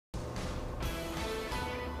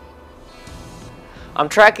I'm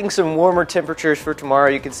tracking some warmer temperatures for tomorrow.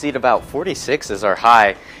 You can see it about 46 is our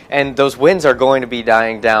high, and those winds are going to be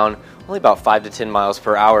dying down, only about 5 to 10 miles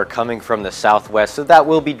per hour coming from the southwest, so that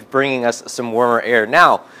will be bringing us some warmer air.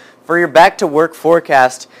 Now, for your back to work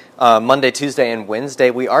forecast, Monday, Tuesday, and Wednesday,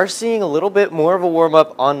 we are seeing a little bit more of a warm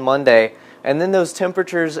up on Monday, and then those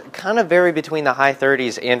temperatures kind of vary between the high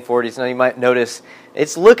 30s and 40s. Now you might notice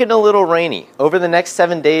it's looking a little rainy. Over the next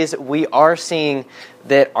 7 days, we are seeing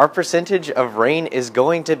that our percentage of rain is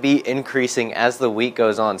going to be increasing as the week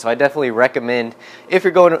goes on. So I definitely recommend, if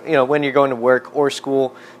you're going to, when you're going to work or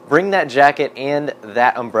school, bring that jacket and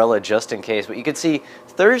that umbrella just in case. But you can see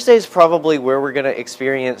Thursday is probably where we're going to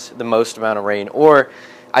experience the most amount of rain, or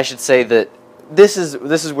I should say that this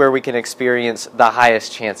is where we can experience the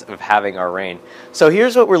highest chance of having our rain. So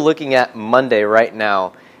here's what we're looking at Monday right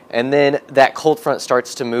now, and then that cold front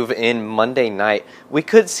starts to move in Monday night. We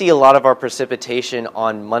could see a lot of our precipitation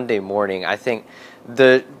on Monday morning. I think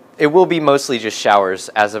it will be mostly just showers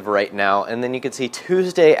as of right now, and then you can see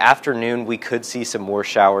Tuesday afternoon we could see some more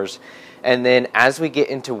showers. And then as we get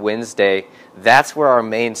into Wednesday, that's where our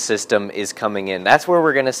main system is coming in. That's where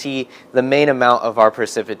we're going to see the main amount of our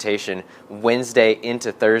precipitation Wednesday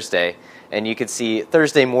into Thursday. And you could see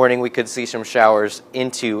Thursday morning we could see some showers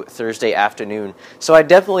into Thursday afternoon. So I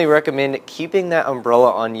definitely recommend keeping that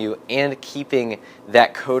umbrella on you and keeping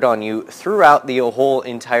that coat on you throughout the whole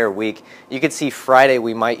entire week. You could see Friday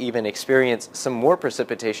we might even experience some more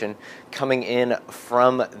precipitation coming in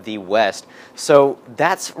from the west. So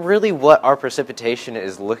that's really what our precipitation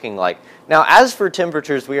is looking like. Now, as for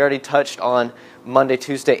temperatures, we already touched on Monday,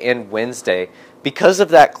 Tuesday, and Wednesday. Because of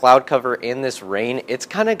that cloud cover and this rain, it's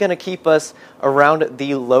kind of going to keep us around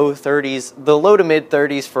the low 30s, the low to mid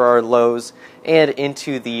 30s for our lows, and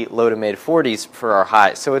into the low to mid 40s for our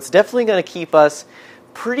highs. So it's definitely going to keep us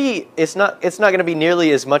pretty, it's not going to be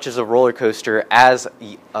nearly as much as a roller coaster as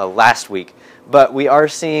last week, but we are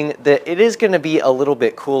seeing that it is going to be a little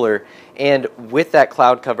bit cooler, and with that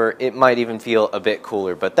cloud cover, it might even feel a bit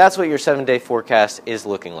cooler. But that's what your 7-day forecast is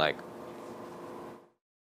looking like.